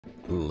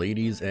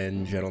Ladies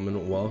and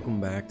gentlemen,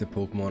 welcome back to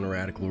Pokemon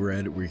Radical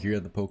Red. We're here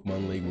at the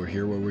Pokemon League. We're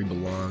here where we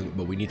belong,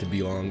 but we need to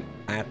belong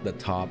at the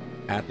top,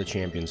 at the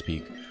Champions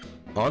Peak.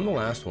 On the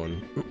last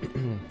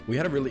one, we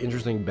had a really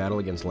interesting battle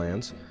against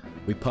Lance.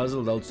 We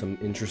puzzled out some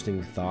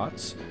interesting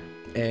thoughts,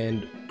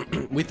 and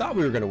we thought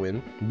we were going to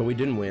win, but we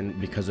didn't win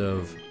because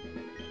of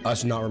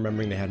us not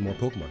remembering they had more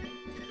Pokemon.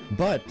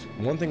 But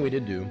one thing we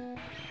did do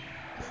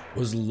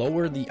was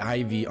lower the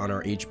IV on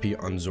our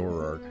HP on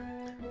Zoroark.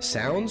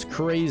 Sounds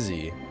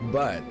crazy,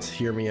 but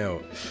hear me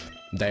out.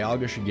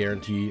 Dialga should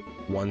guarantee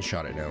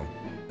one-shot it now.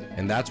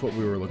 And that's what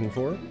we were looking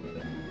for.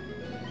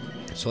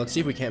 So let's see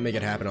if we can't make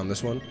it happen on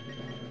this one.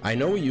 I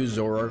know we use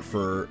Zoroark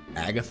for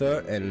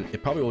Agatha, and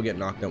it probably will get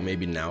knocked out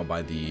maybe now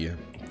by the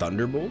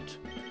Thunderbolt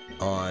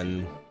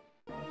on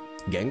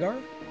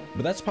Gengar.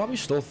 But that's probably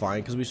still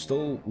fine, because we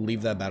still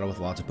leave that battle with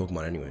lots of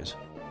Pokemon anyways.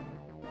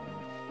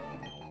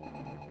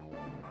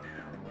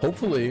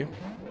 Hopefully,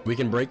 we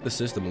can break the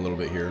system a little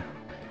bit here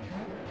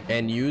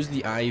and use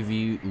the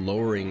IV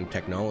lowering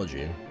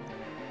technology,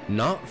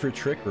 not for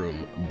Trick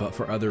Room, but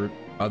for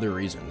other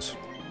reasons.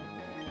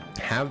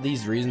 Have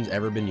these reasons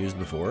ever been used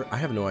before? I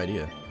have no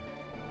idea.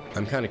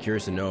 I'm kind of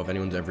curious to know if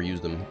anyone's ever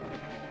used them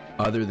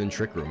other than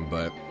Trick Room,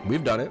 but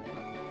we've done it,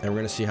 and we're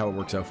gonna see how it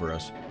works out for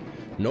us.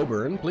 No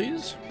burn,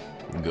 please.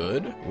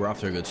 Good. We're off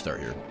to a good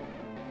start here.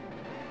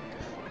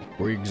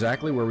 We're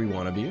exactly where we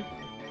want to be.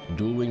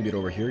 Dual Wing Beat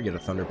over here, get a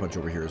Thunder Punch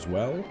over here as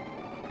well.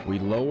 We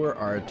lower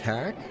our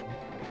attack.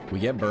 We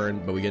get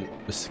burned, but we get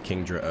this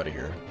Kingdra out of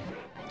here.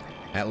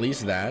 At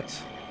least that.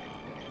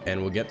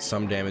 And we'll get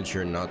some damage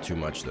here, not too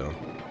much though.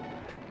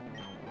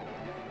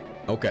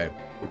 Okay.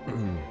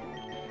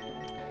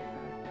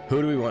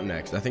 Who do we want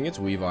next? I think it's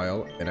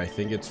Weavile, and I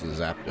think it's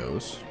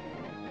Zapdos.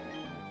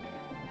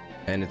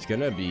 And it's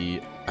gonna be,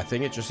 I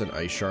think it's just an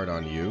Ice Shard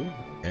on you,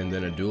 and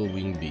then a Dual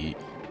Wing Beat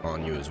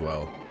on you as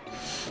well.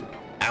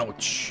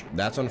 Ouch!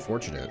 That's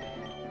unfortunate.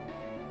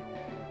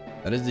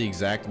 That is the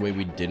exact way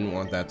we didn't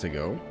want that to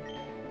go.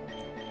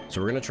 So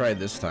we're gonna try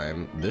this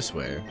time this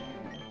way.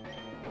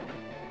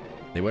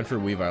 They went for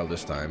Weavile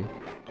this time.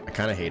 I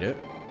kind of hate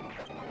it,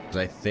 because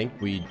I think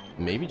we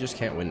maybe just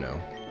can't win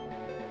now.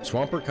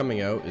 Swampert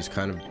coming out is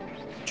kind of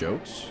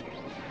jokes.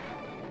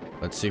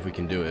 Let's see if we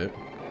can do it.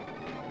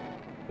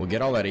 We'll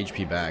get all that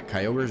HP back.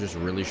 Kyogre is just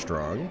really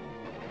strong,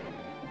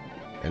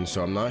 and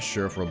so I'm not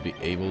sure if we'll be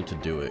able to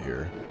do it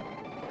here.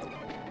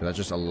 That's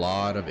just a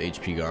lot of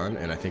HP gone,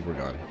 and I think we're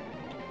gone.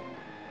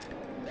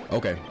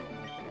 Okay.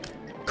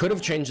 Could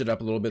have changed it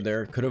up a little bit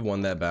there. Could have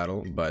won that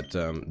battle, but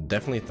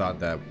definitely thought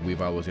that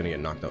Weavile was going to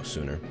get knocked out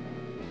sooner.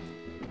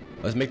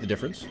 Let's make the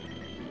difference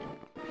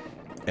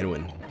and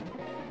win.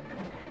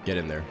 Get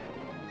in there.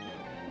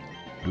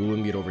 Dual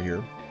Wing Beat over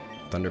here.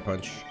 Thunder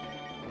Punch.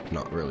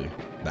 Not really.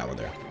 That one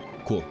there.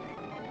 Cool.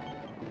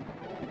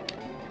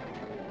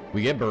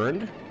 We get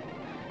burned.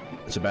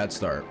 It's a bad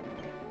start.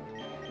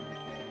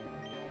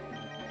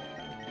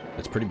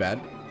 It's pretty bad.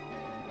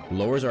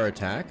 Lowers our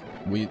attack.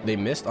 They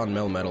missed on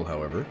Melmetal,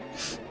 however,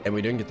 and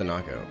we didn't get the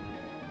knockout.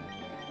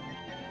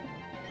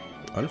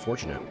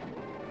 Unfortunate.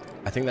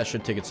 I think that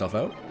should take itself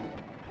out,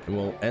 and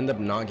we'll end up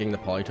not getting the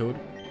Politoed.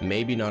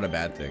 Maybe not a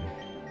bad thing.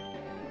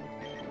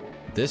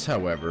 This,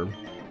 however,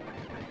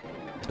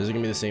 is it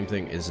gonna be the same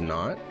thing? Is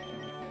not.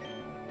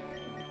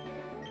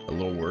 A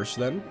little worse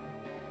then.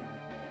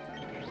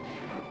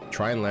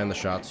 Try and land the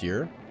shots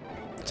here.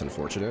 It's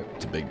unfortunate.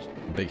 It's a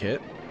big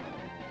hit.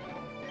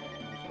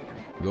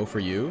 Go for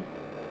you,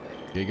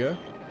 Giga.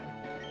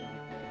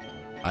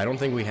 I don't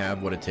think we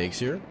have what it takes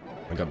here.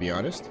 I gotta be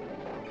honest.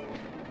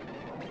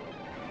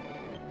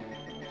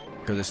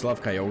 Because they still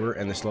have Kyogre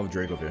and they still have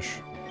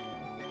Dracovish.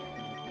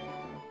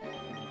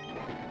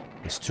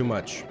 It's too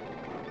much.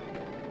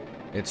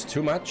 It's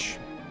too much.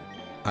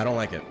 I don't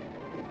like it.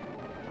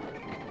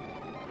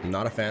 I'm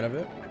not a fan of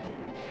it.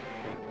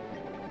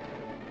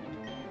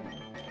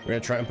 We're gonna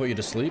try and put you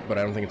to sleep, but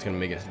I don't think it's gonna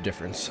make a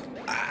difference.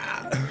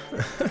 Ah.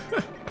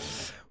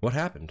 What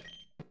happened?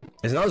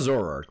 It's not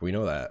Zoroark, we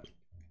know that.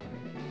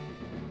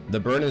 The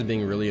burn is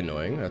being really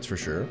annoying, that's for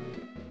sure.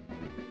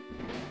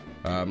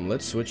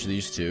 Let's switch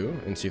these two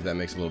and see if that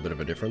makes a little bit of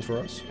a difference for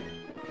us.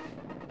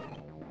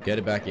 Get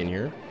it back in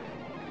here,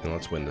 and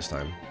let's win this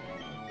time.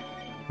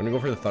 I'm gonna go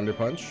for the Thunder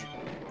Punch.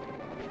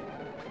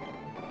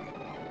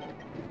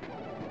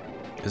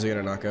 Is it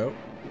gonna knock out?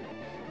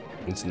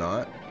 It's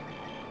not.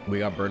 We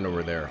got burned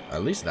over there.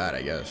 At least that,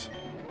 I guess.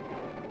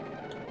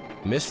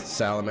 Missed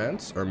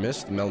Salamence, or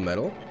missed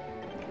Melmetal.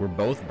 We're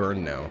both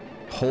burned now.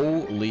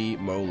 Holy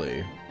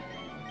moly.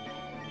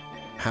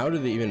 How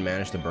did they even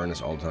manage to burn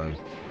us all the time?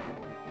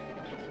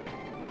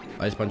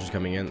 Ice Punch is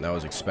coming in. That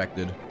was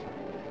expected.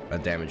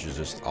 That damage is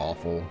just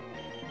awful.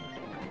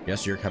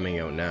 Yes, you're coming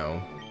out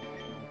now.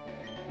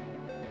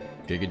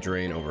 Giga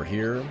Drain over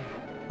here.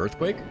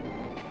 Earthquake?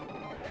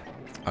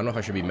 I don't know if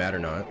I should be mad or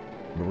not,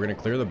 but we're going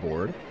to clear the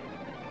board.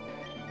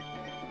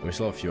 We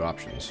still have a few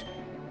options.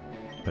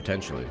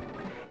 Potentially.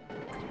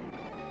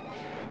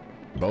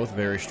 Both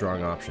very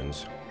strong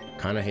options.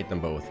 Kind of hate them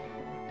both.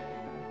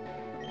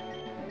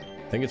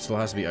 think it still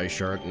has to be Ice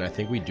Shard, and I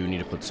think we do need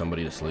to put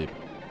somebody to sleep.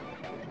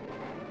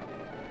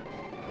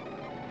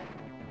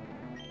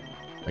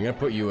 I'm gonna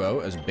put you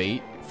out as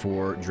bait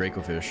for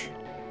Dracofish.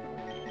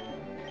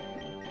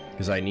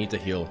 Because I need to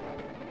heal.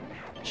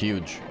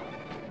 Huge.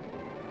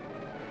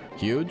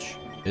 Huge?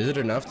 Is it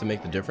enough to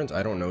make the difference?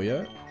 I don't know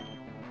yet.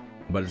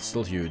 But it's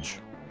still huge.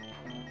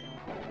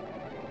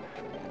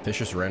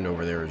 Vicious Rend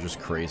over there is just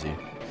crazy.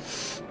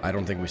 I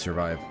don't think we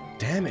survive.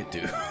 Damn it,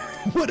 dude.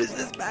 What is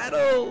this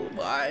battle?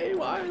 Why?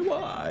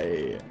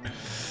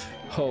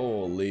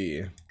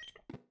 Holy.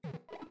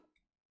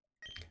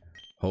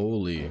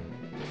 Holy.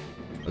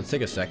 Let's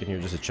take a second here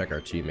just to check our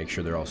team, make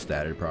sure they're all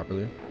statted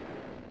properly.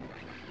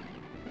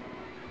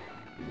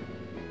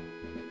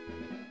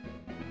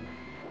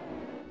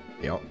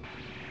 Yep.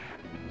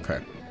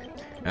 Okay.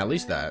 At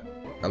least that.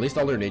 At least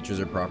all their natures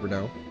are proper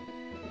now.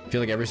 I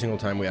feel like every single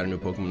time we add a new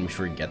Pokemon, we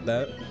forget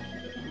that.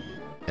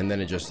 And then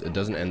it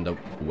doesn't end up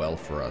well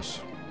for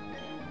us.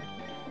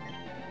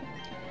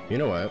 You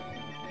know what?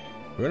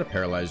 We're gonna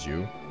paralyze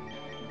you.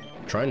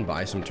 Try and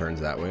buy some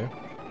turns that way.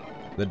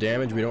 The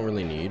damage we don't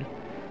really need.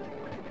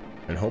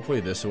 And hopefully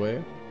this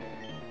way.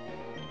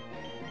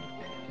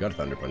 Got a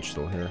Thunder Punch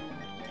still here.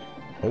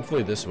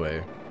 Hopefully this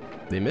way.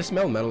 They miss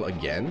Metal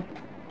again.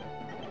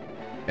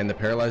 And the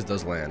Paralyze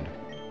does land.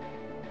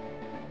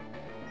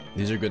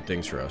 These are good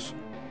things for us.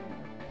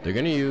 They're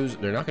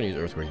not gonna use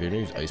Earthquake, they're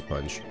gonna use Ice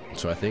Punch.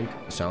 So I think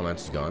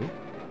Salamence is gone.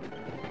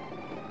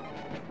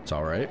 It's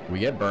alright. We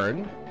get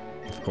burned,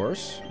 of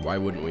course. Why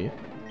wouldn't we?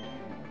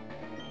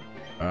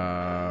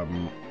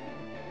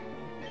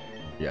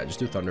 Yeah, just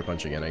do Thunder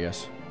Punch again, I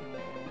guess.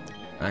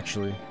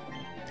 Actually,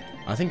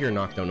 I think you're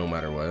knocked out no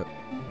matter what.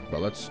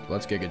 But let's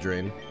Giga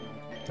Drain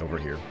over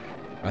here.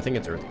 I think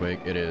it's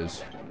Earthquake. It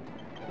is.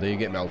 They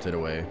get melted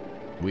away.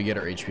 We get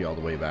our HP all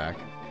the way back.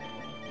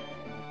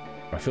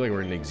 I feel like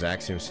we're in the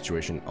exact same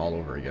situation all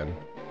over again.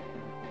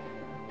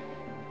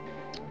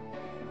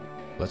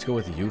 Let's go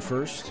with you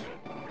first.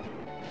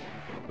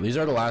 These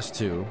are the last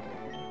two.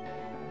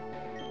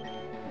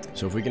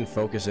 So if we can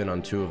focus in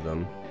on two of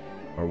them,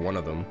 or one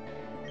of them,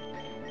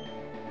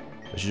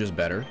 this is just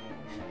better.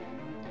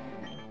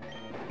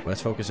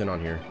 Let's focus in on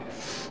here.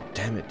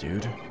 Damn it,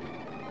 dude.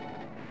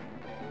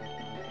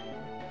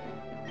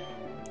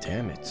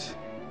 Damn it.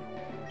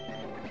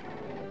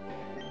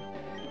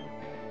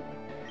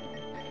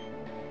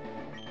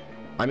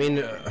 I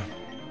mean,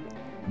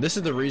 this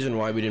is the reason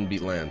why we didn't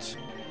beat Lance.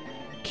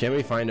 Can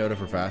we find out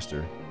if we're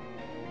faster?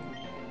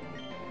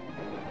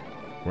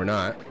 We're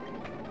not.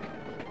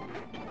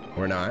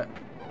 We're not.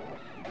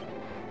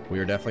 We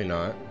are definitely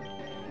not.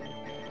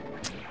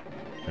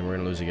 And we're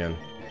gonna lose again.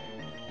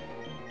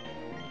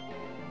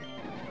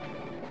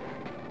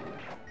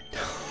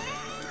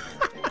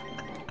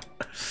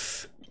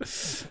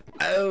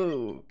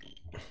 Oh!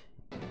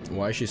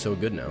 Why is she so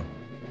good now?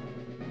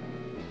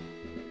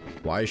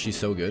 Why is she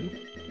so good?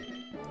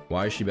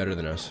 Why is she better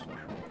than us?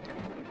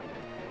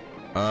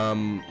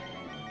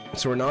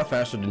 So we're not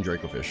faster than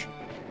Dracofish.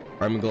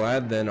 I'm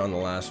glad then on the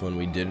last one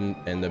we didn't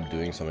end up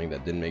doing something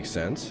that didn't make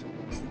sense.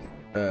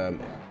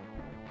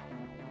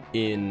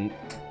 In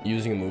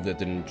using a move that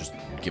didn't just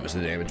give us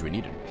the damage we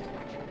needed.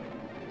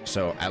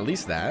 So at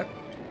least that.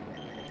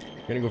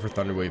 I'm gonna go for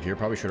Thunder Wave here.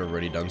 Probably should have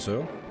already done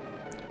so.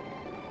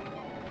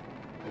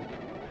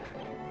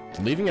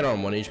 Leaving it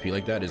on 1 HP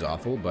like that is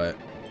awful, but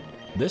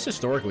this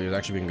historically has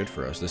actually been good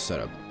for us, this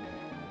setup.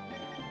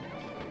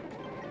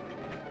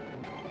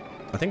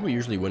 I think we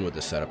usually win with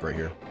this setup right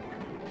here.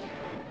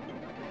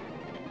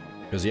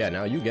 Because yeah,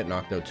 now you get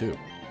knocked out too.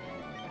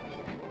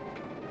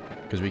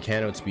 Because we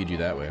can outspeed you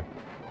that way.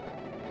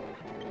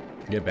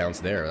 Get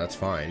bounced there, that's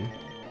fine.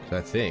 So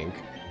I think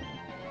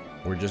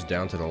we're just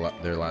down to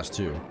their last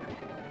two.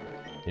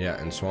 Yeah,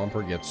 and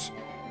Swampert gets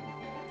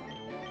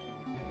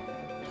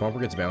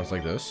bounced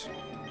like this.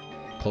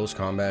 Close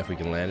combat, if we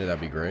can land it, that'd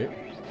be great.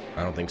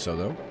 I don't think so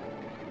though.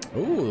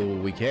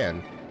 Ooh, we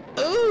can.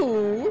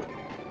 Ooh.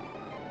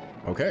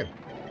 Okay.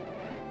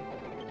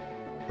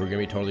 We're gonna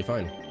be totally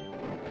fine.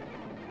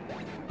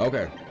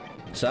 Okay,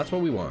 so that's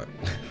what we want.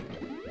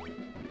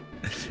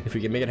 If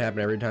we can make it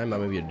happen every time, that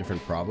might be a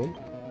different problem.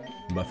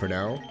 But for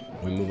now,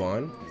 we move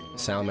on.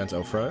 Salamence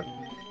out front.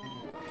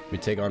 We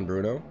take on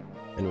Bruno,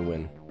 and we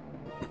win.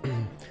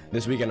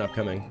 This weekend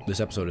upcoming,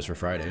 this episode is for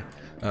Friday,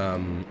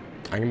 I'm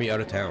gonna be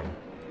out of town.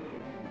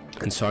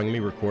 And so I'm gonna be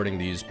recording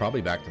these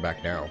probably back to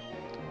back now.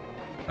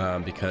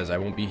 Because I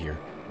won't be here.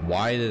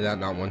 Why did that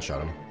not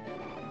one-shot him?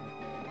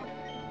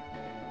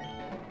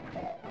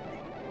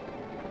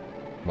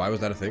 Why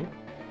was that a thing?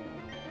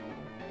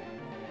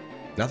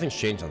 Nothing's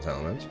changed on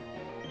Salamence.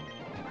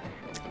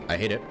 I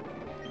hate it.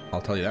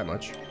 I'll tell you that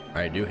much.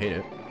 I do hate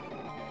it.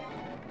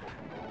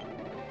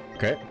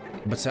 Okay.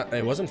 But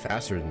it wasn't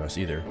faster than us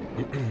either.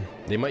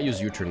 They might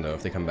use U-turn though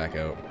if they come back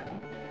out.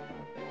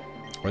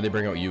 Or they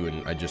bring out you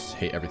and I just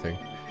hate everything.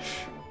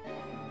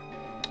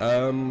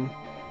 I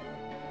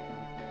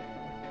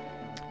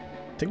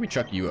think we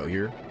chuck you out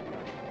here.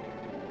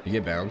 You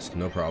get bounced,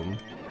 no problem.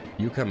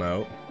 You come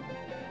out.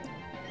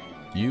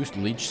 Use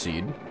Leech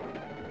Seed.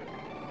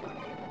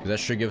 Because that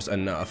should give us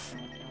enough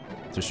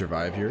to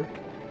survive here.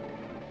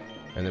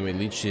 And then we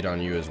leech seed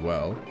on you as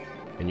well.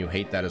 And you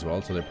hate that as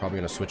well, so they're probably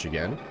going to switch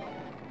again.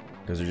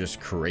 Because they're just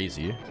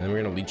crazy. And then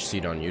we're going to leech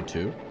seed on you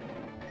too.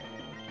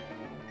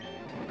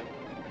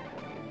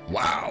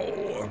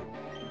 Wow!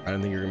 I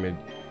didn't think you were going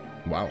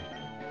to... Wow.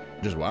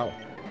 Just wow.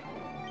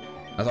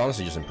 That's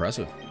honestly just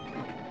impressive.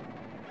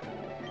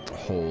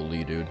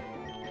 Holy dude.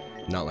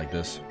 Not like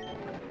this.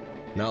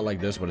 Not like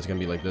this, but it's going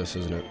to be like this,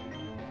 isn't it?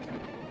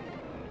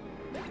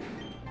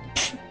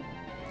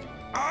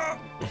 Ah!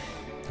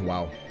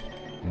 Wow.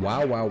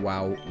 Wow, wow,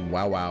 wow,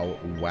 wow, wow,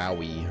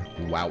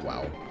 wowie, wow,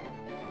 wow.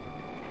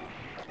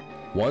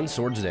 One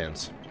Swords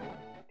Dance.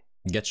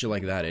 Gets you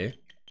like that, eh?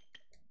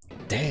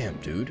 Damn,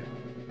 dude.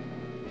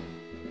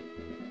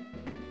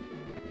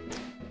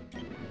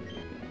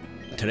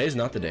 Today's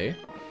not the day,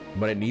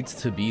 but it needs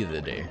to be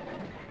the day,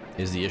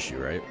 is the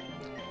issue, right?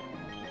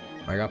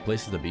 I got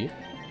places to be,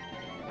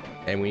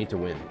 and we need to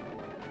win.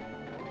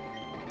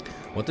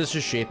 What this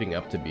is shaping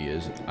up to be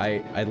is,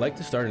 I'd like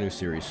to start a new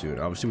series soon.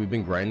 Obviously, we've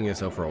been grinding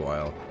this out for a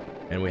while,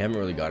 and we haven't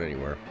really got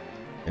anywhere.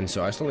 And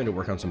so I still need to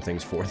work on some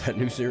things for that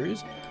new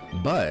series,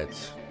 but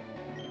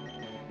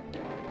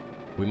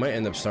we might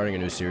end up starting a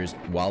new series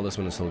while this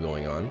one is still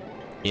going on,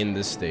 in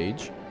this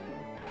stage,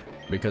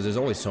 because there's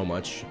only so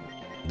much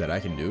that I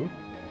can do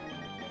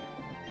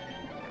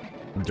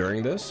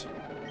during this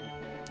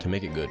to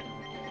make it good,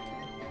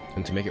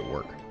 and to make it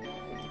work.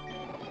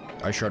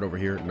 I shard over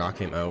here, knock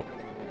him out.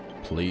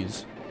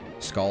 Please.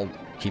 Scald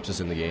keeps us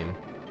in the game.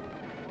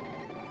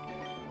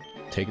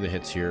 Take the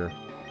hits here.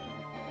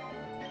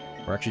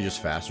 We're actually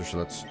just faster, so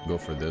let's go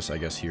for this, I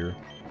guess, here.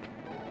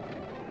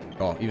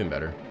 Oh, even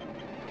better.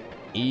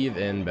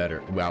 Even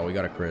better. Wow, we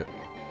got a crit.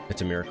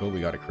 It's a miracle,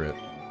 we got a crit.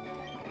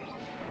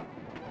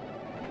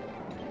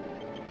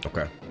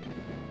 Okay.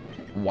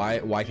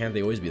 Why can't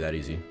they always be that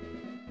easy?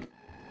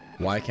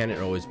 Why can't it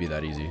always be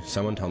that easy?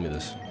 Someone tell me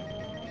this.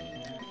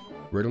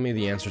 Riddle me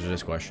the answer to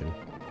this question.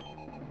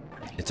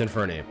 It's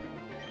Infernape.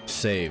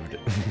 Saved.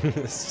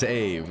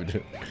 Saved.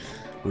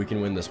 We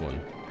can win this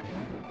one.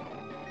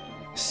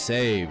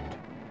 Saved.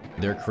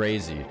 They're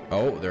crazy.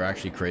 Oh, they're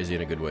actually crazy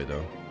in a good way,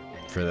 though.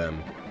 For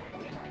them.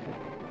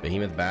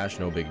 Behemoth Bash,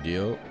 no big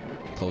deal.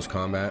 Close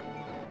combat.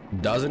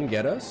 Doesn't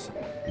get us.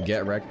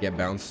 Get wrecked, get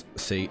bounced,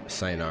 say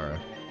sayonara.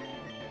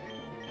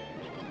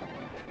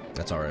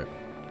 That's alright.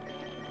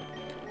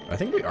 I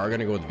think we are going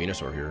to go with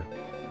Venusaur here.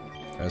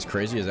 As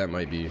crazy as that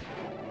might be.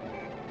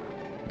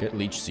 Get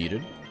Leech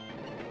seeded.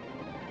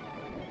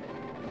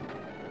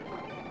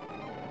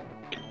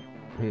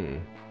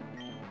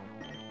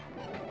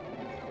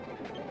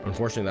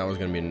 Unfortunately, that was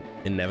going to be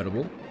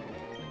inevitable.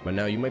 But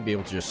now you might be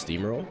able to just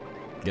steamroll.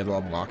 Get a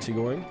lot of Moxie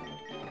going.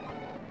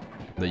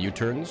 The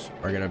U-turns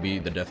are going to be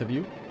the death of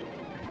you.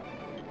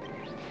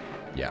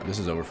 Yeah, this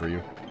is over for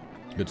you.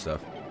 Good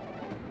stuff.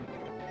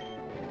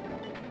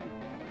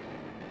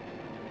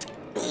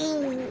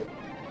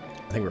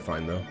 I think we're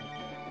fine, though.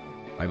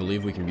 I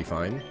believe we can be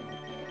fine.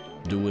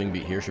 Dueling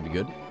beat here should be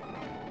good.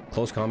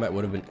 Close combat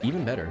would have been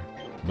even better,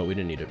 but we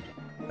didn't need it.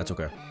 That's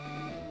okay.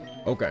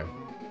 Okay.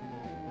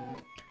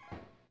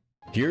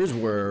 Here's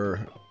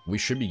where we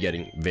should be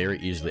getting very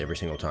easily every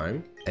single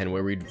time, and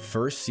where we'd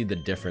first see the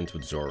difference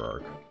with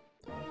Zoroark.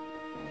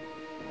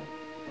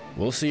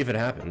 We'll see if it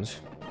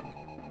happens.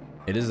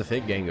 It is a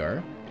fake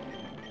Gengar.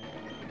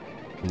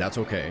 That's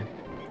okay.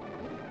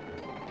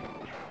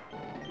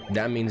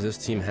 That means this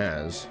team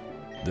has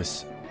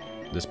this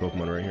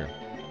Pokemon right here.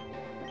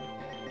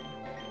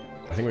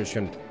 I think we're just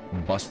gonna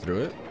bust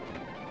through it.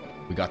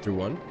 We got through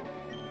one.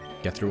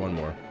 Get through one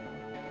more.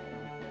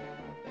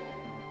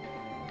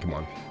 Come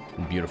on.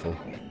 Beautiful.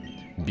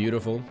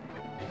 Beautiful.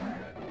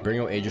 Bring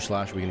out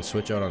Aegislash. We can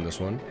switch out on this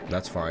one.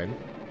 That's fine.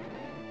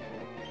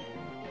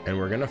 And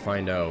we're gonna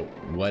find out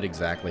what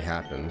exactly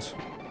happens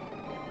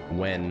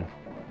when...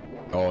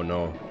 Oh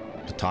no.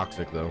 The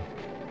Toxic though.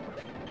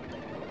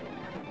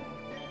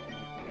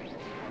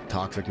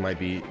 Toxic might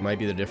be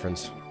the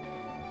difference.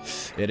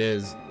 It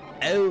is.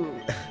 Oh!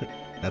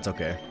 That's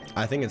okay.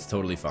 I think it's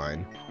totally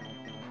fine.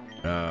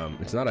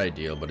 It's not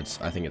ideal, but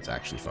I think it's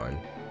actually fine.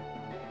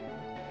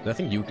 I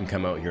think you can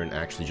come out here and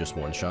actually just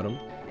one-shot them.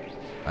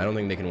 I don't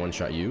think they can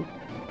one-shot you.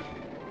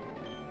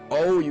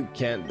 Oh, you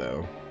can't,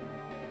 though.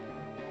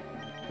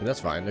 That's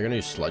fine. They're gonna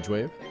use Sludge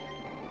Wave.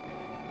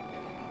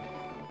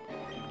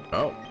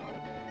 Oh.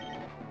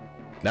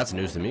 That's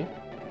news to me.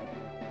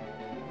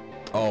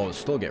 Oh,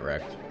 still get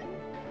wrecked.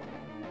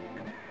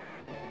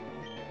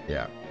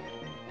 Yeah.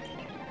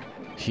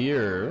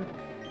 Here...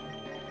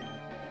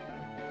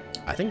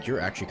 I think you're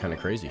actually kind of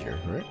crazy here,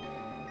 right?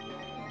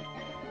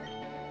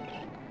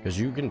 Because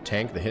you can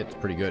tank the hits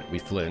pretty good. We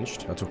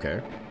flinched. That's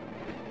okay.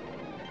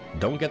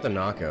 Don't get the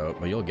knockout,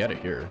 but you'll get it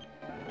here.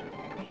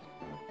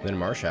 Then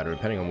Marshadow,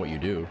 depending on what you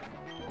do.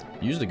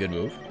 Use the good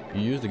move.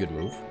 You use the good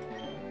move.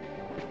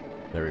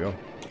 There we go.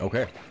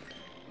 Okay.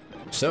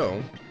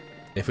 So,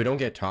 if we don't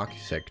get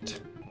Toxic,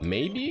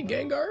 maybe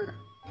Gengar?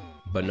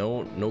 But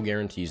no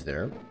guarantees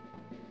there.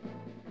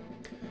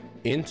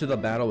 Into the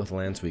battle with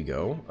Lance we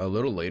go. A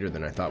little later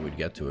than I thought we'd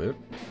get to it.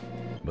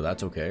 but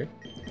that's okay.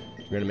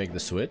 We're gonna make the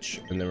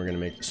switch, and then we're gonna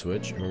make the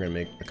switch, and we're gonna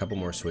make a couple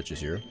more switches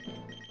here.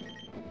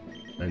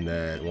 And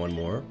then one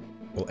more.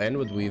 We'll end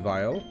with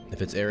Weavile.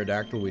 If it's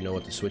Aerodactyl, we know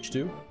what to switch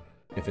to.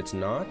 If it's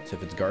not,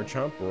 if it's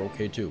Garchomp, we're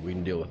okay too. We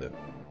can deal with it.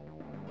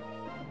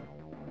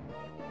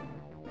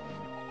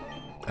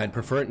 I'd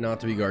prefer it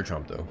not to be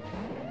Garchomp though.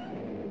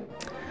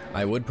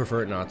 I would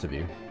prefer it not to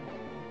be.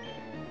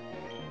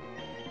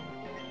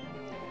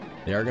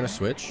 They are gonna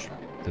switch,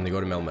 and they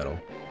go to Melmetal.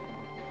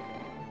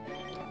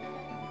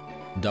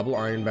 Double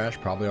Iron Bash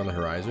probably on the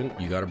horizon.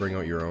 You gotta bring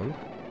out your own.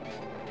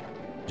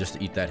 Just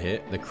to eat that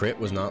hit. The crit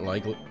was not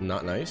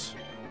nice.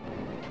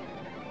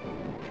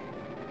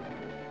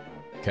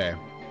 Okay.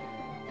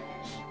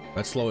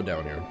 Let's slow it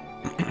down here.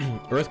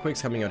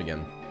 Earthquake's coming out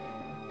again.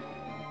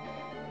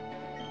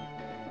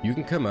 You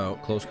can come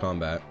out, close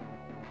combat.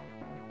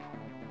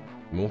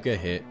 You won't get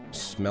hit.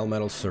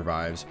 Melmetal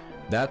survives.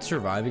 That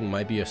surviving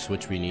might be a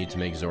switch we need to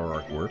make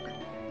Zoroark work.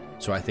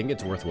 So I think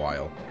it's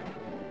worthwhile.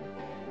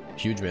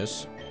 Huge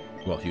miss.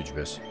 Well, huge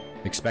miss.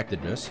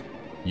 Expected miss.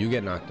 You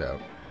get knocked out.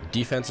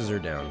 Defenses are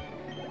down.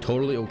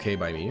 Totally okay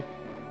by me.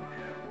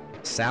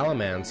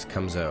 Salamence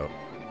comes out.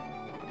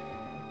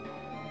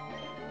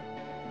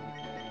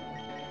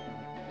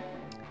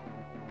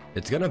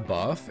 It's gonna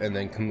buff and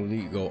then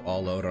completely go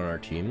all out on our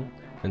team.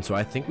 And so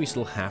I think we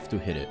still have to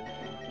hit it.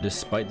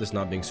 Despite this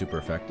not being super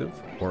effective.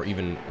 Or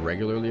even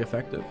regularly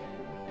effective.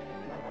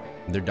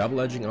 They're double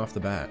edging off the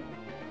bat.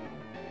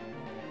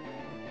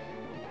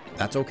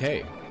 That's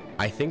okay.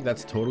 I think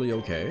that's totally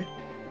okay.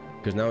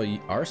 Because now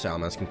our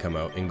Salamence can come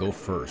out and go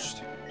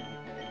first.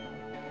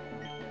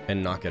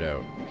 And knock it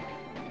out.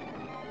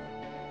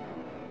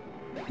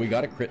 We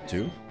got a crit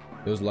too.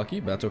 It was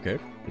lucky, but that's okay.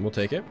 We'll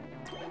take it.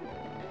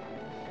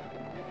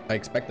 I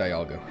expect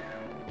Dialga.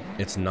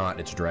 It's not,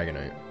 it's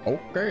Dragonite.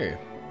 Okay.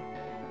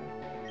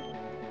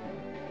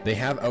 They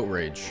have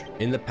Outrage.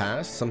 In the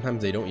past,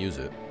 sometimes they don't use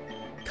it.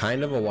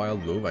 Kind of a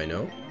wild move, I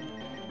know.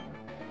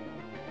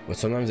 But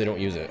sometimes they don't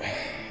use it.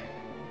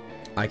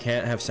 I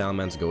can't have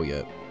Salamence go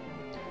yet.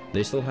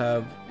 They still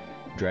have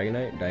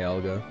Dragonite,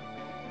 Dialga,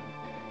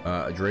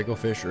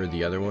 Dracofish, or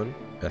the other one.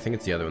 I think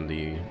it's the other one,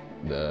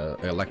 the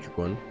electric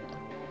one.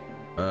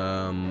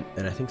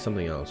 And I think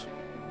something else.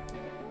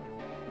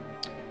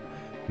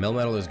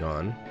 Melmetal is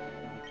gone.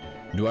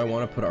 Do I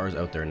want to put ours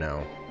out there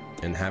now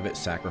and have it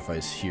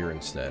sacrifice here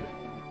instead?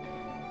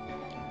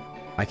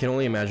 I can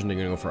only imagine they're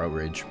going to go for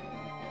Outrage.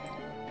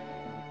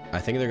 I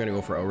think they're going to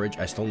go for Outrage.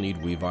 I still need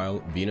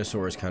Weavile.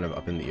 Venusaur is kind of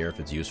up in the air if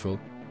it's useful.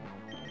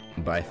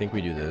 But I think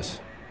we do this.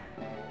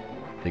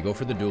 They go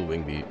for the dual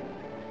Wing Beat.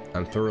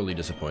 I'm thoroughly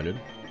disappointed,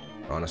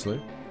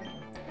 honestly.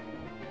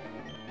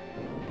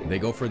 They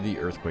go for the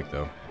Earthquake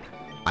though.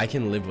 I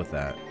can live with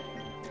that,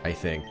 I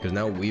think. Because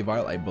now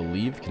Weavile, I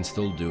believe, can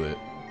still do it.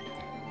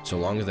 So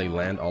long as they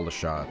land all the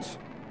shots.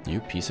 You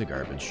piece of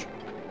garbage.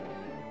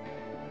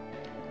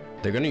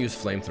 They're going to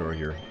use Flamethrower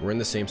here. We're in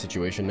the same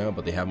situation now,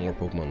 but they have more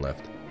Pokemon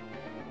left.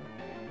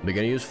 They're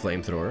going to use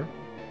Flamethrower.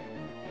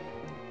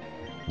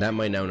 That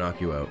might now knock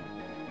you out.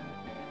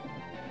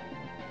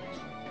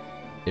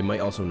 It might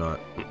also not.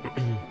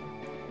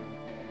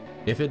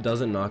 If it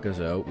doesn't knock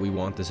us out, we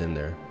want this in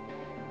there.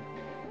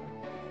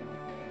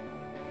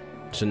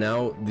 So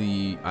now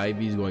the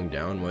IVs going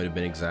down might have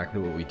been exactly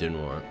what we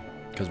didn't want.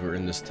 Because we're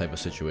in this type of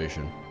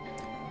situation.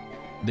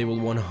 They will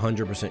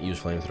 100% use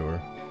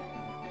Flamethrower.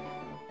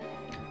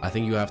 I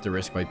think you have to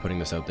risk by putting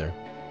this out there.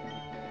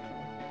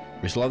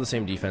 We still have the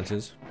same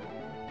defenses.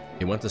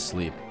 It went to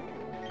sleep.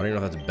 I don't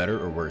know if that's better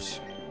or worse.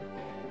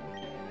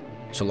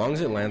 So long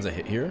as it lands a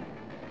hit here,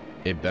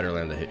 it better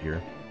land a hit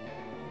here.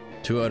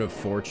 2 out of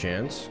 4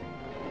 chance.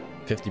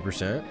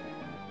 50%.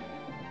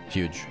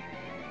 Huge.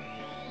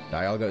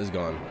 Dialga is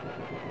gone.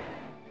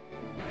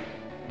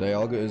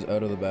 Dialga is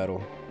out of the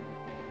battle.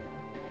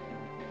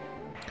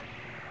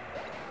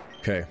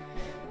 Okay.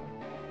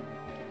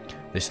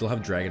 They still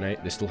have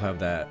Dragonite. They still have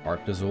that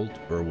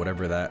Arctozolt, or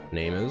whatever that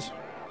name is.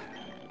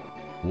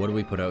 What do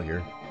we put out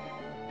here?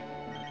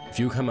 If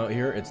you come out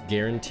here, it's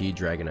guaranteed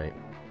Dragonite.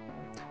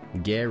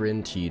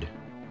 Guaranteed.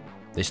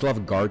 They still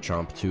have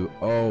Garchomp too.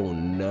 Oh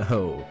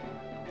no.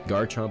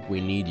 Garchomp,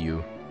 we need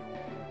you.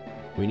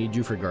 We need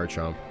you for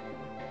Garchomp.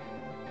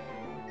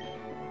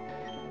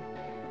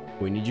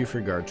 We need you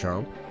for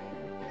Garchomp.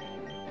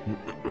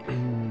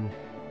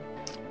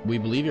 We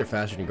believe you're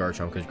faster than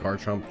Garchomp because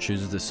Garchomp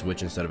chooses to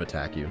switch instead of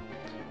attack you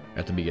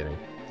at the beginning.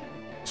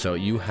 So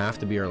you have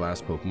to be our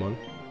last Pokemon.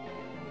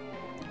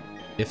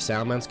 If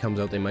Salamence comes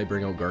out, they might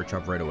bring out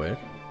Garchomp right away.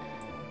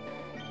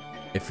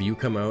 If you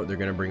come out, they're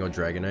going to bring out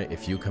Dragonite.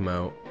 If you come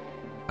out,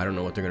 I don't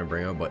know what they're going to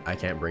bring out, but I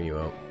can't bring you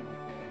out.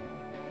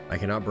 I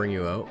cannot bring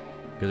you out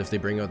because if they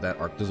bring out that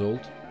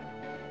Arctozolt,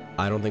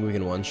 I don't think we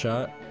can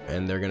one-shot,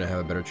 and they're going to have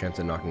a better chance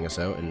at knocking us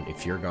out, and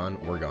if you're gone,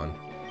 we're gone.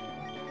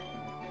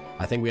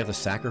 I think we have to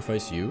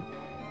sacrifice you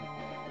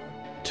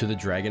to the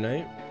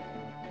Dragonite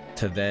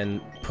to then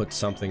put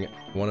something,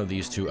 one of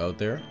these two out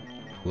there,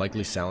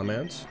 likely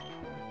Salamence,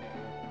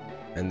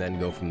 and then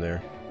go from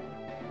there.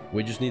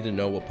 We just need to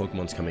know what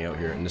Pokemon's coming out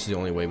here, and this is the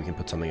only way we can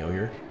put something out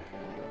here.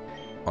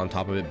 on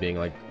top of it being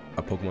like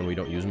a Pokemon we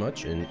don't use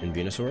much in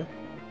Venusaur.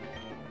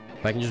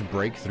 If I can just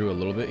break through a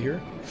little bit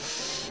here.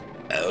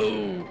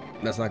 Oh,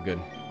 that's not good.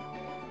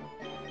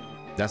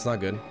 That's not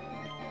good.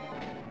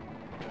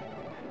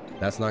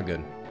 That's not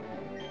good.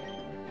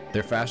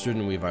 They're faster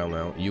than Weavile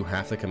now. You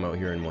have to come out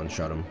here and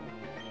one-shot them.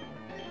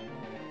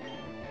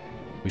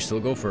 We still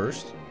go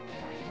first.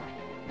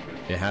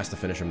 It has to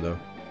finish him though.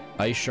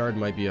 Ice Shard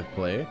might be a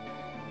play.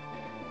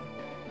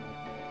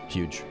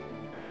 Huge.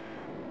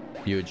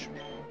 Huge.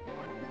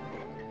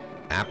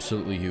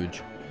 Absolutely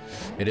huge.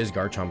 It is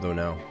Garchomp though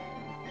now.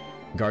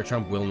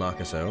 Garchomp will knock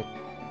us out,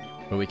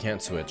 but we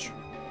can't switch.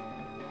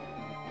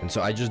 And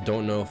so I just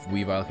don't know if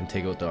Weavile can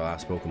take out the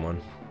last Pokemon.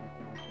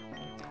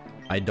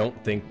 I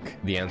don't think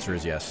the answer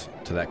is yes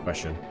to that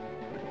question,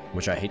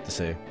 which I hate to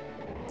say.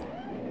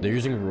 They're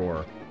using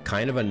Roar.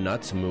 Kind of a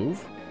nuts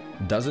move.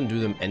 Doesn't do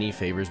them any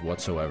favors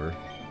whatsoever.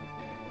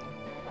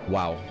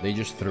 Wow, they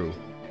just threw.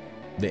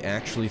 They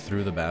actually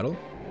threw the battle?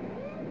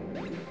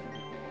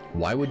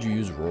 Why would you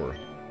use Roar?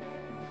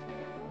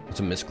 It's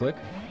a misclick?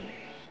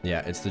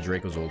 Yeah, it's the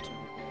Draco's ult.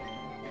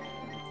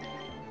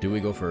 Do we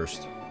go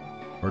first?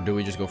 Or do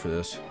we just go for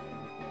this?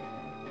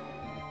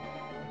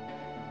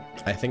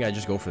 I think I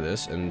just go for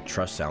this and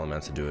trust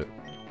Salamence to do it.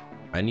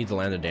 I need to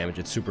land the damage.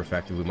 It's super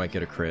effective. We might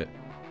get a crit.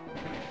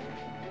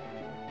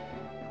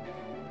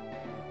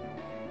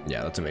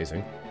 Yeah, that's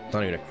amazing. It's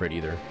not even a crit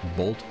either.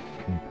 Bolt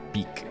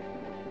Beak.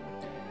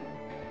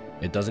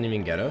 It doesn't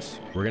even get us.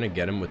 We're gonna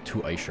get him with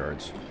 2 Ice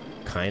Shards.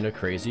 Kinda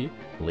crazy,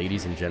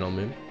 ladies and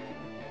gentlemen.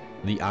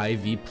 The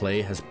IV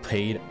play has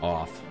paid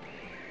off.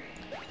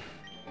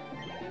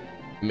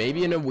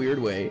 Maybe in a weird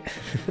way.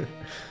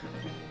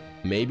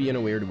 Maybe in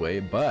a weird way,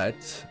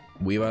 but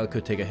Weavile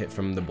could take a hit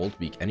from the Bolt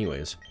Beak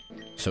anyways.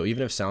 So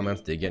even if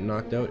Salamence did get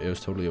knocked out, it was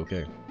totally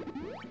okay.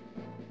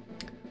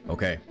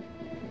 Okay.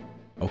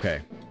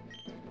 Okay.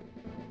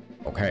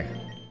 Okay.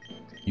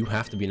 You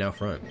have to be now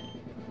front.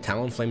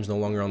 Talonflame's no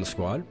longer on the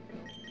squad.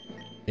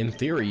 In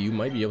theory, you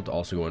might be able to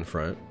also go in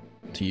front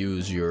to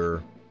use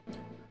your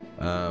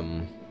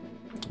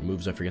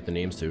moves I forget the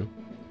names to.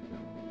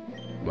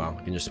 Wow,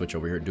 I can just switch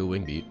over here. Dual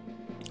Wing Beat.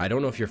 I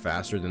don't know if you're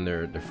faster than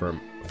their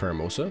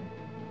Pheromosa.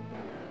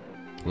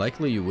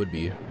 Likely you would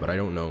be, but I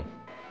don't know.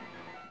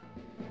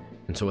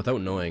 And so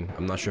without knowing,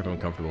 I'm not sure if I'm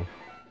comfortable.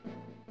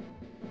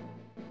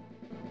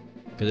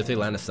 Because if they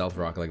land a Stealth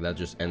Rock, like that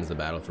just ends the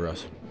battle for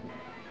us.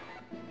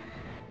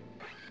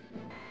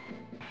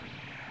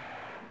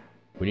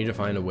 We need to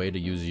find a way to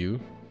use you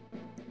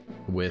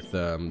with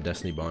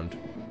Destiny Bond.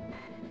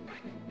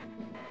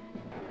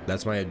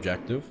 That's my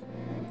objective.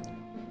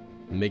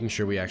 Making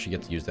sure we actually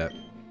get to use that.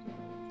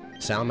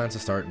 Salamence to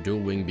start,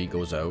 Dual Wing Beat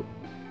goes out.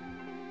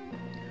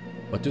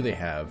 What do they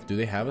have? Do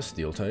they have a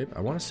Steel type?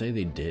 I want to say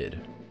they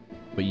did.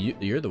 But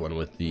you're the one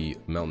with the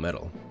Melt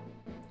Metal.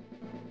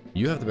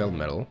 You have the Melt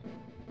Metal.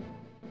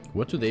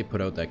 What do they put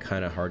out that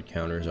kind of hard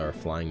counters our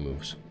flying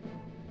moves?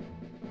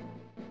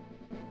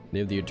 They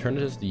have the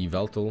Eternatus, the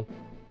Yveltal,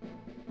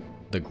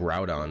 the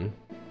Groudon.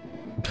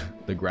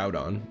 The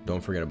Groudon.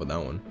 Don't forget about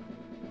that one.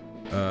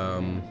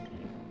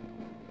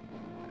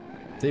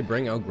 If they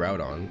bring out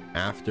Groudon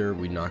after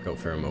we knock out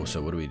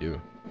Pheromosa, what do we do?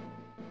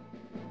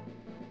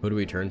 Who do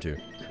we turn to?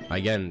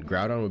 Again,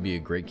 Groudon would be a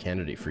great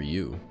candidate for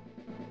you.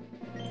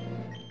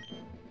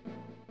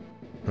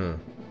 Huh.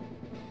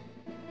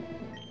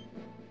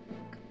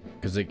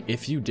 Because like,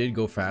 if you did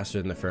go faster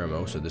than the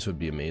Pheromosa, this would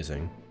be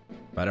amazing.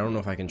 But I don't know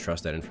if I can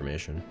trust that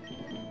information.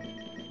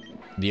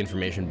 The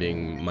information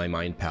being my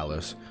mind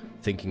palace,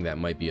 thinking that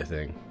might be a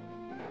thing.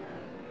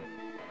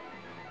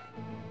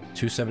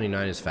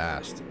 279 is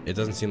fast. It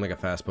doesn't seem like a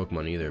fast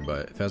Pokemon either,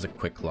 but if it has a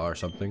Quick Claw or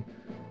something,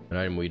 an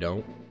item we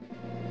don't,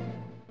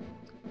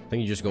 I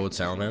think you just go with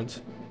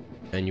Salamence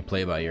and you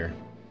play by ear.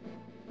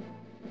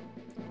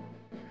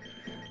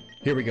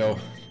 Here we go.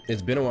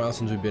 It's been a while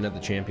since we've been at the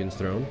Champion's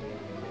Throne.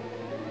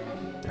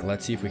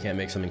 Let's see if we can't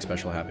make something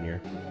special happen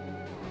here.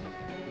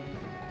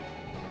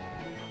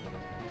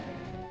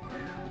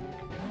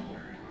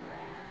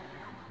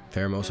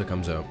 Pheromosa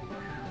comes out.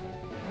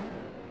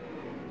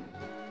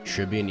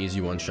 Should be an easy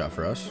one-shot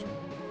for us.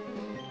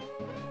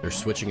 They're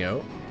switching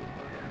out.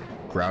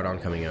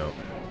 Groudon coming out.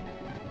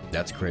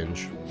 That's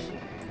cringe.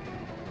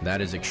 That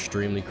is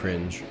extremely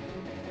cringe.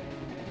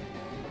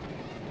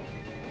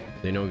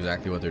 They know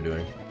exactly what they're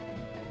doing.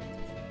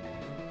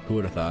 Who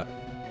would have thought?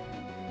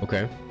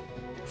 Okay.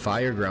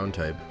 Fire ground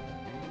type.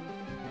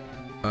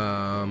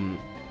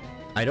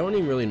 I don't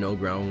even really know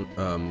ground.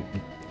 Oh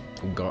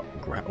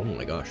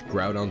my gosh,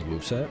 Groudon's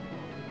moveset.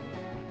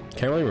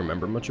 Can't really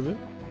remember much of it.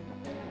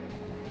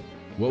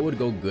 What would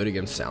go good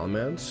against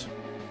Salamence?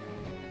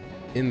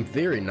 In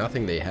theory,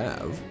 nothing they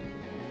have.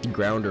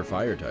 Ground or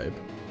fire type.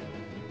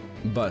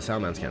 But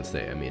Salamence can't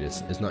stay. I mean,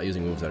 it's not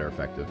using moves that are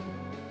effective.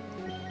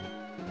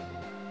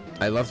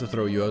 I love to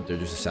throw you out there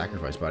just to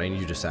sacrifice, but I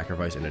need you to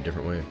sacrifice in a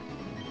different way.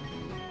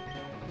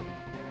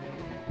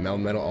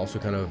 Melmetal also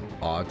kind of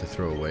odd to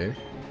throw away.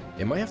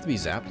 It might have to be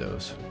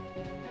Zapdos.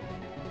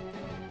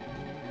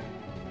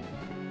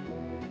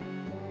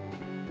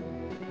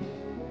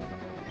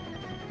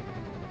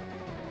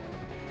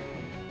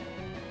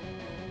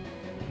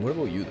 What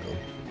about you, though?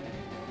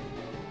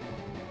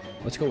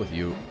 Let's go with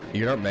you.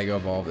 You're not Mega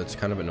Evolved. It's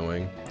kind of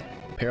annoying.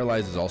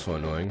 Paralyzed is also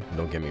annoying.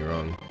 Don't get me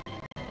wrong.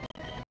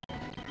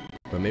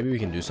 But maybe we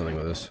can do something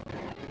with this.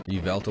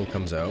 Yveltal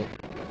comes out.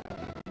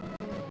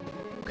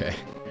 Okay.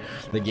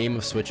 The game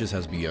of switches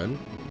has begun.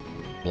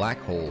 Black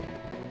Hole.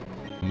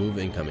 Move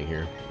incoming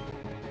here.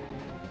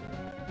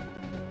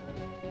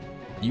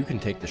 You can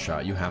take the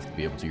shot. You have to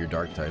be able to. You're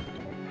Dark type.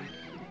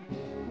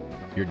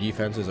 Your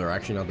defenses are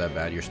actually not that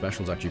bad. Your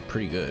special is actually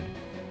pretty good.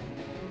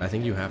 I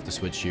think you have to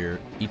switch here.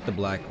 Eat the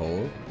Black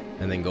Hole.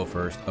 And then go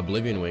first.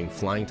 Oblivion Wing.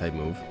 Flying type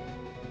move.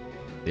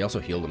 They also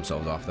healed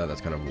themselves off that.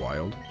 That's kind of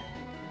wild.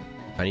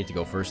 I need to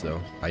go first, though.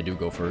 I do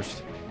go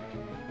first.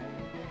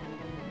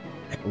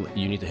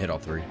 You need to hit all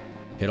three.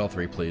 Hit all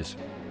three, please.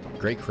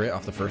 Great crit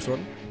off the first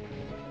one.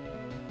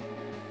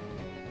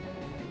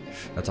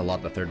 That's a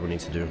lot the third one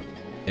needs to do.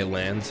 It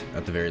lands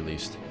at the very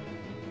least.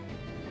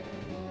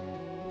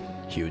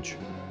 Huge.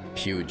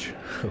 Huge.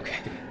 Okay.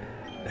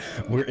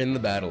 We're in the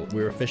battle.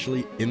 We're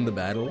officially in the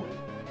battle.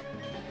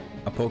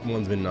 A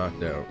Pokemon's been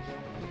knocked out.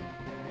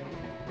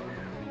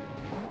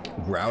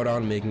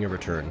 Groudon making a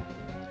return.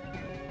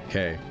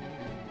 Okay.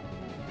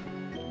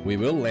 We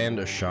will land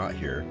a shot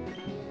here.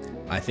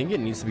 I think it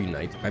needs to be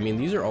night. I mean,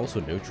 these are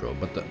also neutral,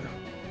 but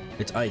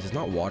it's ice. It's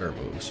not water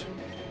moves.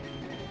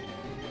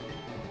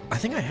 I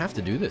think I have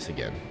to do this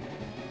again.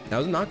 I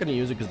was not going to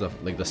use it because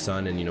the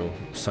sun and, you know,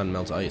 sun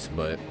melts ice,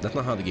 but that's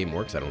not how the game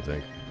works, I don't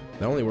think.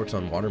 That only works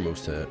on water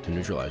moves to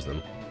neutralize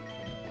them,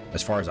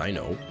 as far as I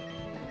know.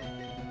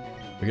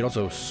 We can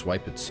also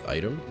swipe its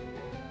item.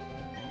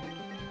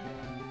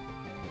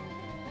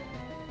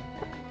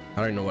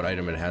 I don't know what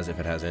item it has, if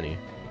it has any.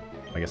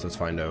 I guess let's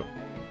find out.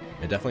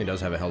 It definitely does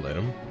have a held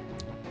item.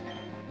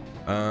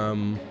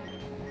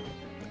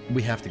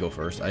 We have to go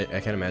first. I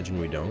can't imagine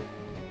we don't.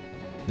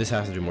 This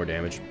has to do more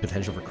damage.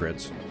 Potential for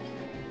crits.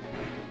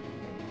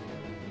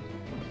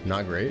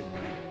 Not great.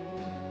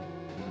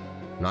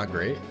 Not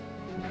great.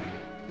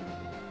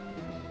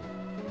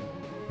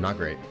 Not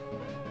great.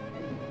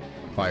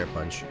 Fire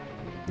Punch.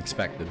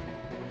 Expected.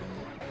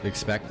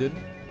 Expected.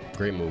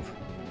 Great move.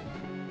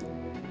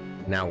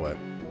 Now what?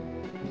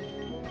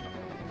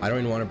 I don't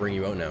even want to bring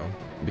you out now,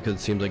 because it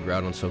seems like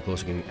Groudon's so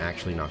close to getting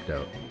actually knocked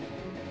out.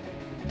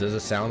 Does a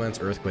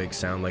Salamence Earthquake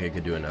sound like it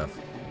could do enough?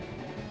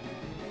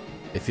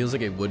 It feels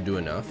like it would do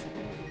enough.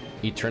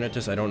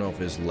 Eternatus, I don't know if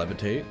it's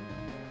Levitate.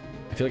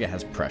 I feel like it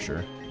has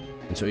pressure.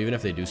 And so even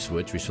if they do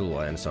switch, we still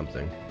land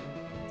something.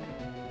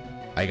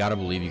 I gotta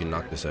believe you can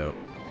knock this out.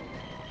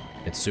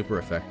 It's super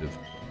effective.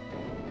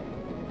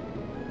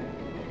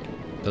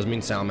 Doesn't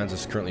mean Salamence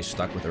is currently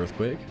stuck with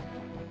Earthquake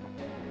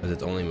as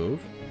its only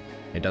move.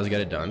 It does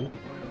get it done.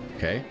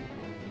 Okay.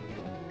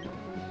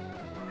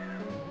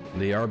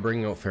 They are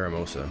bringing out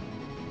Pheromosa.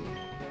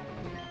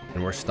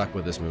 And we're stuck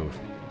with this move.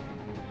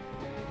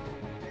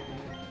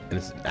 And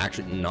it's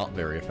actually not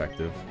very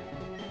effective.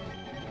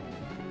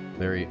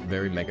 Very,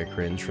 very mega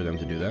cringe for them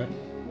to do that.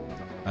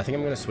 I think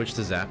I'm going to switch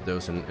to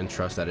Zapdos and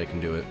trust that it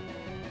can do it.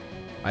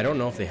 I don't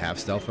know if they have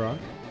Stealth Rock,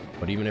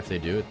 but even if they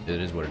do,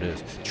 it is what it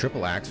is.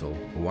 Triple Axle.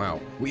 Wow.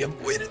 We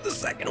avoided the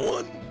second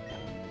one.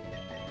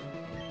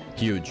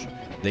 Huge.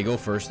 They go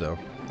first, though.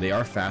 They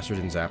are faster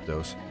than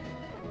Zapdos.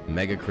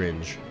 Mega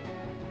cringe.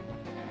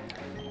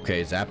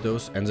 Okay,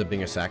 Zapdos ends up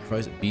being a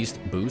sacrifice. Beast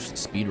boost,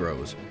 Speed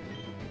Rose.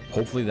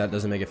 Hopefully that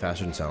doesn't make it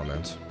faster than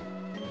Salamence.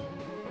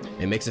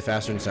 It makes it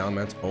faster than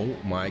Salamence. Oh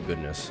my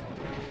goodness.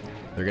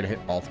 They're gonna hit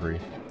all three.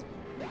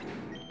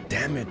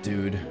 Damn it,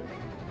 dude.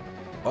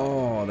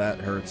 Oh, that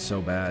hurts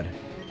so bad.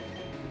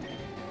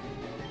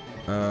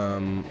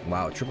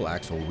 Wow, Triple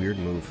Axle. Weird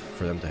move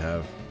for them to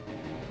have.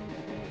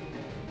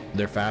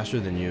 They're faster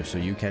than you, so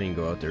you can't even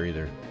go out there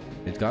either.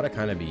 It's gotta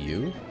kind of be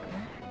you,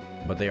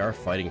 but they are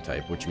fighting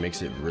type, which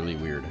makes it really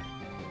weird.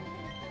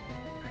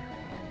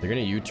 They're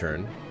gonna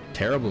U-turn.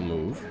 Terrible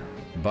move,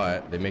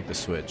 but they make the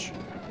switch.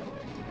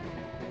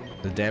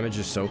 The damage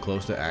is so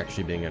close to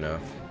actually being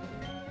enough,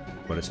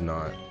 but it's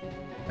not.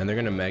 And they're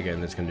gonna Mega,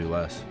 and it's gonna do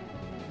less.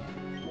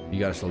 You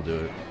gotta still do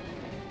it.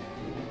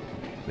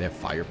 They have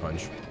Fire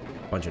Punch.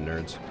 Bunch of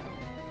nerds.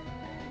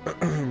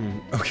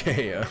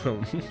 Okay,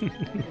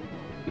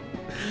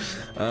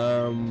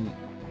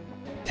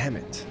 damn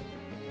it.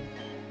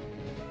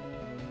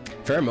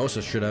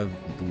 Pheromosa should have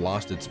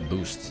lost its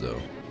boosts,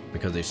 though,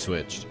 because they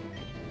switched.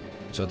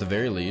 So at the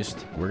very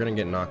least, we're gonna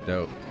get knocked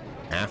out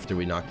after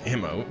we knock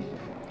him out.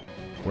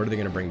 What are they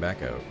gonna bring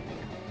back out?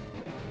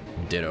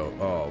 Ditto.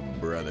 Oh,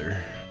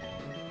 brother.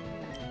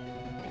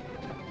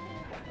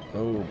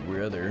 Oh,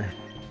 brother.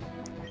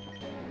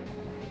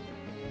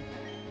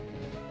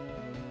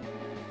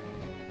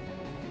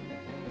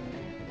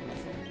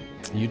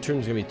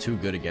 U-turn's gonna be too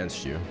good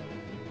against you.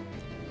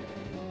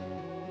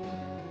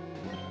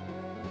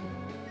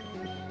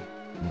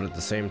 But at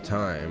the same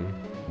time,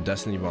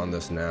 Destiny Bond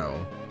this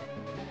now.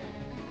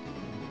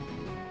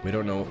 We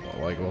don't know,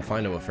 like, we'll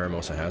find out what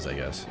Pheromosa has, I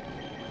guess.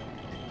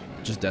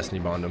 Just Destiny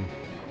Bond him.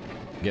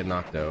 Get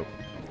knocked out.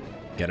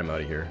 Get him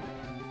out of here.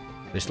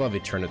 They still have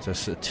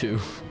Eternatus too.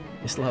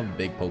 They still have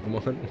big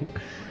Pokemon.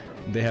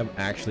 They have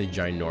actually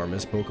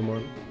ginormous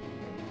Pokemon.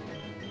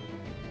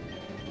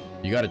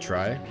 You gotta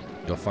try.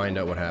 You'll find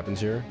out what happens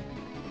here.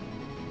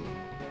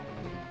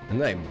 Isn't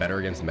that better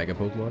against Mega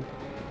Pokemon?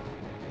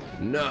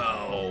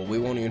 No, we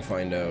won't even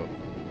find out.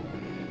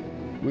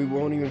 We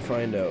won't even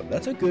find out.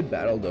 That's a good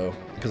battle though,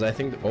 because I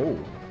think. Oh.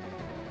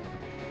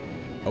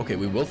 Okay,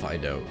 we will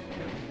find out.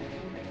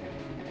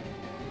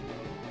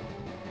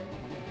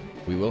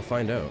 We will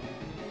find out.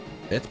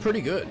 It's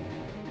pretty good.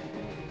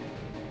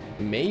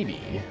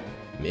 Maybe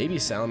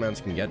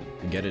Salamence can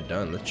get it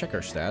done. Let's check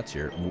our stats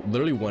here.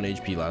 Literally 1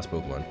 HP last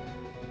Pokemon.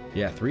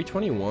 Yeah,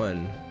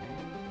 321.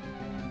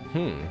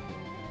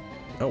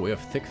 Oh, we have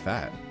thick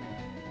fat.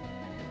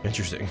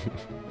 Interesting.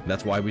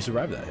 That's why we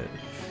survived that hit.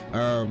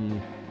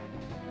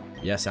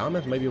 Yeah,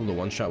 Salamence might be able to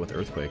one-shot with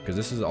Earthquake, because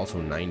this is also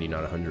 90,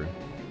 not 100.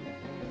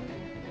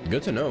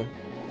 Good to know.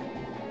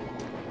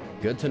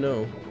 Good to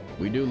know.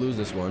 We do lose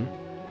this one,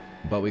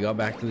 but we got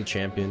back to the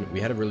champion. We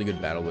had a really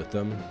good battle with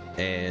them,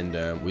 and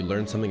we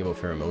learned something about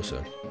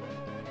Pheromosa.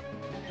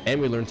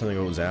 And we learned something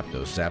about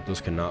Zapdos.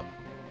 Zapdos cannot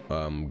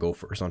go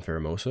first on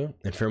Pheromosa,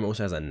 and Pheromosa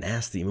has a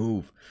nasty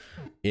move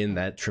in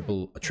that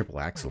triple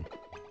axle.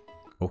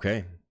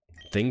 Okay,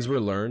 things were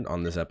learned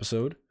on this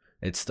episode.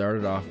 It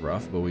started off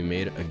rough, but we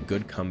made a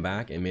good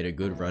comeback and made a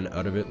good run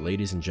out of it.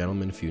 Ladies and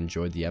gentlemen, if you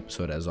enjoyed the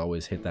episode, as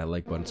always, hit that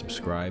like button,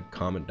 subscribe,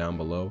 comment down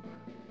below.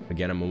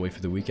 Again, I'm away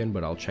for the weekend,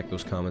 but I'll check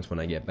those comments when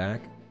I get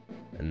back,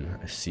 and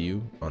I see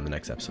you on the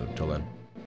next episode. Till then.